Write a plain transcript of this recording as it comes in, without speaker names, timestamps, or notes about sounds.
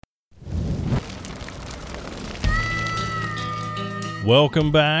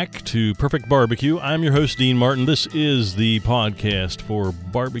Welcome back to Perfect Barbecue. I'm your host, Dean Martin. This is the podcast for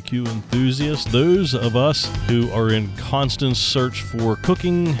barbecue enthusiasts, those of us who are in constant search for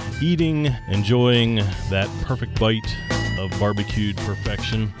cooking, eating, enjoying that perfect bite of barbecued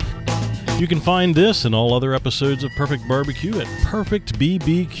perfection. You can find this and all other episodes of Perfect Barbecue at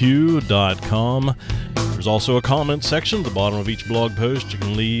perfectbbq.com. There's also a comment section at the bottom of each blog post. You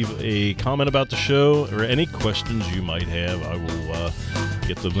can leave a comment about the show or any questions you might have. I will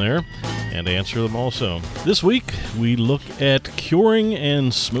get them there and answer them also. This week, we look at curing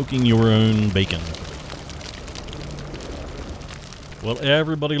and smoking your own bacon. Well,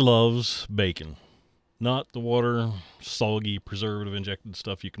 everybody loves bacon. Not the water, soggy, preservative-injected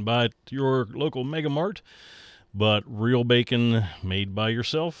stuff you can buy at your local Mega Mart, but real bacon made by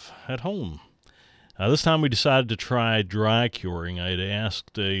yourself at home. This time we decided to try dry curing. I had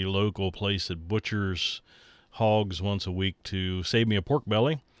asked a local place that butchers hogs once a week to save me a pork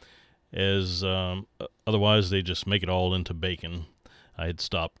belly, as otherwise they just make it all into bacon. I had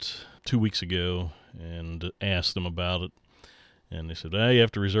stopped 2 weeks ago and asked them about it, and they said, you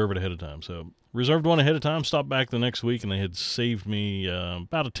have to reserve it ahead of time. So reserved one ahead of time, stopped back the next week, and they had saved me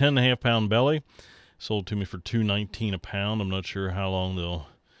about a 10.5 pound belly, sold to me for $2.19 a pound. I'm not sure how long they'll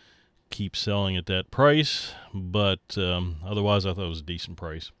keep selling at that price, but otherwise I thought it was a decent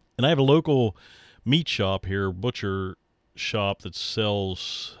price. And I have a local meat shop here, butcher shop, that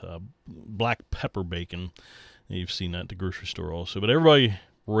sells black pepper bacon. You've seen that at the grocery store also, but everybody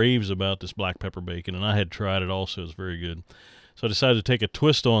raves about this black pepper bacon, and I had tried it also. It's very good. So I decided to take a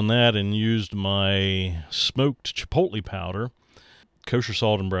twist on that and used my smoked chipotle powder, kosher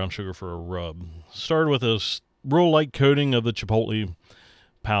salt and brown sugar for a rub. Started with a real light coating of the chipotle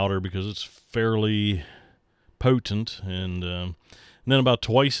powder because it's fairly potent, and then about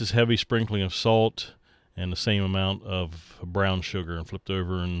twice as heavy sprinkling of salt and the same amount of brown sugar, and flipped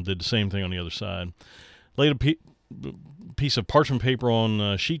over and did the same thing on the other side. Laid a piece of parchment paper on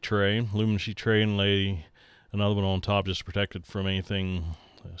a sheet tray, aluminum sheet tray, and lay another one on top just to protect it from anything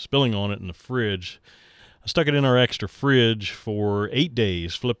spilling on it in the fridge. I stuck it in our extra fridge for 8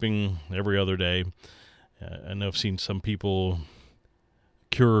 days, flipping every other day. I know I've seen some people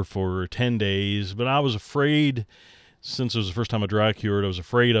cure for 10 days, but I was afraid, since it was the first time I dry cured, I was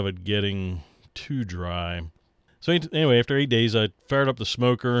afraid of it getting too dry. So anyway, after 8 days, I fired up the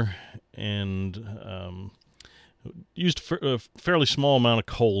smoker and used a fairly small amount of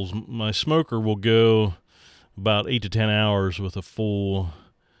coals. My smoker will go about 8 to 10 hours with a full,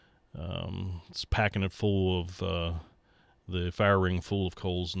 it's packing it full of the fire ring full of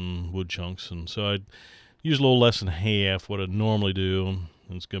coals and wood chunks, and so I'd use a little less than half what I'd normally do.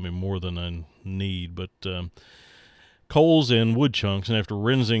 It's going to be more than I need, but coals and wood chunks, and after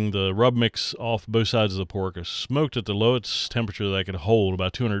rinsing the rub mix off both sides of the pork, I smoked at the lowest temperature that I could hold,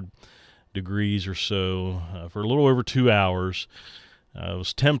 about 200 degrees or so, for a little over 2 hours. I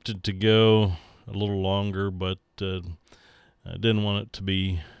was tempted to go a little longer, but I didn't want it to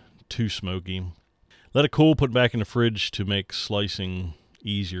be too smoky. Let it cool, put it back in the fridge to make slicing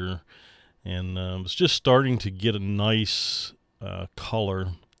easier, and was just starting to get a nice color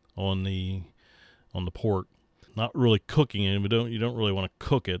on the pork. Not really cooking it, but you don't really want to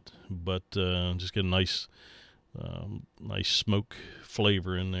cook it, but just get a nice smoke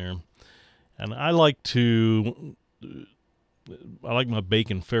flavor in there. And I like my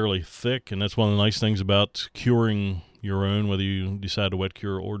bacon fairly thick, and that's one of the nice things about curing your own, whether you decide to wet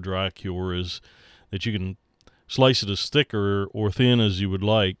cure or dry cure, is that you can slice it as thick or thin as you would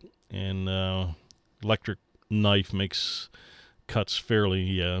like, and electric knife makes cuts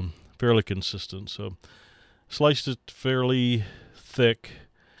fairly consistent. So sliced it fairly thick,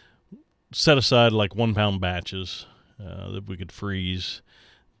 set aside like 1 pound batches that we could freeze,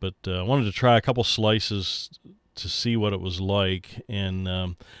 but I wanted to try a couple slices to see what it was like, and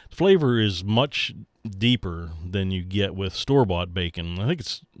the flavor is much deeper than you get with store-bought bacon. I think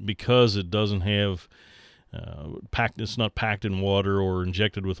it's because it doesn't have it's not packed in water or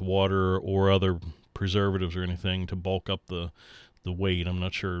injected with water or other preservatives or anything to bulk up the weight. I'm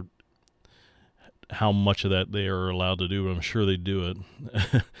not sure how much of that they are allowed to do, but I'm sure they do it.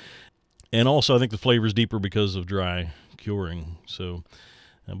 And also I think the flavor is deeper because of dry curing. So,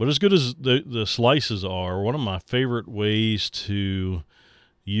 but as good as the slices are, one of my favorite ways to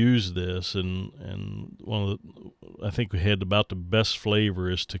use this, and I think we had about the best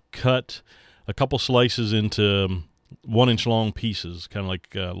flavor, is to cut a couple slices into 1 inch long pieces, kind of like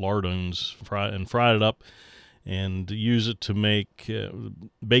lardons, fry it up, and use it to make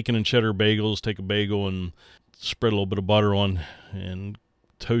bacon and cheddar bagels. Take a bagel and spread a little bit of butter on and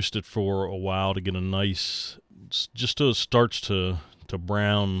toast it for a while to get a nice, just so it starts to to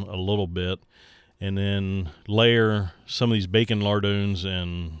brown a little bit, and then layer some of these bacon lardones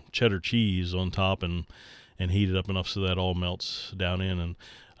and cheddar cheese on top, and heat it up enough so that all melts down in. And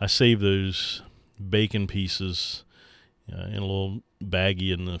I save those bacon pieces in a little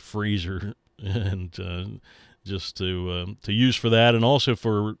baggie in the freezer, and just to use for that, and also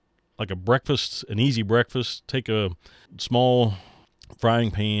for like a breakfast, an easy breakfast. Take a small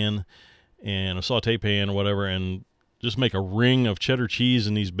frying pan and a saute pan or whatever, and just make a ring of cheddar cheese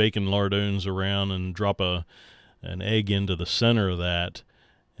and these bacon lardones around, and drop an egg into the center of that,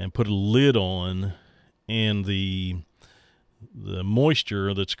 and put a lid on, and the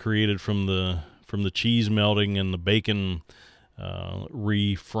moisture that's created from the cheese melting and the bacon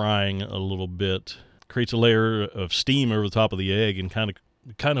refrying a little bit creates a layer of steam over the top of the egg, and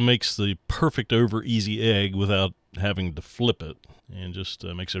kind of makes the perfect over easy egg without having to flip it, and just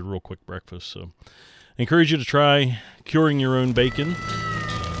makes it a real quick breakfast. So I encourage you to try curing your own bacon,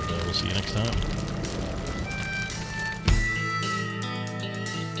 and we'll see you next time.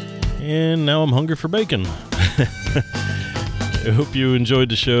 And now I'm hungry for bacon. I hope you enjoyed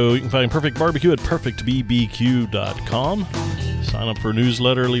the show. You can find Perfect Barbecue at perfectbbq.com. Sign up for a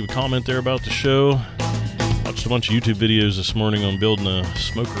newsletter, leave a comment there about the show. Watched a bunch of YouTube videos this morning on building a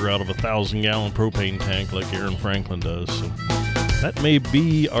smoker out of a 1,000-gallon propane tank like Aaron Franklin does. So that may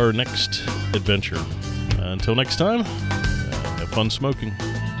be our next adventure. Until next time, have fun smoking.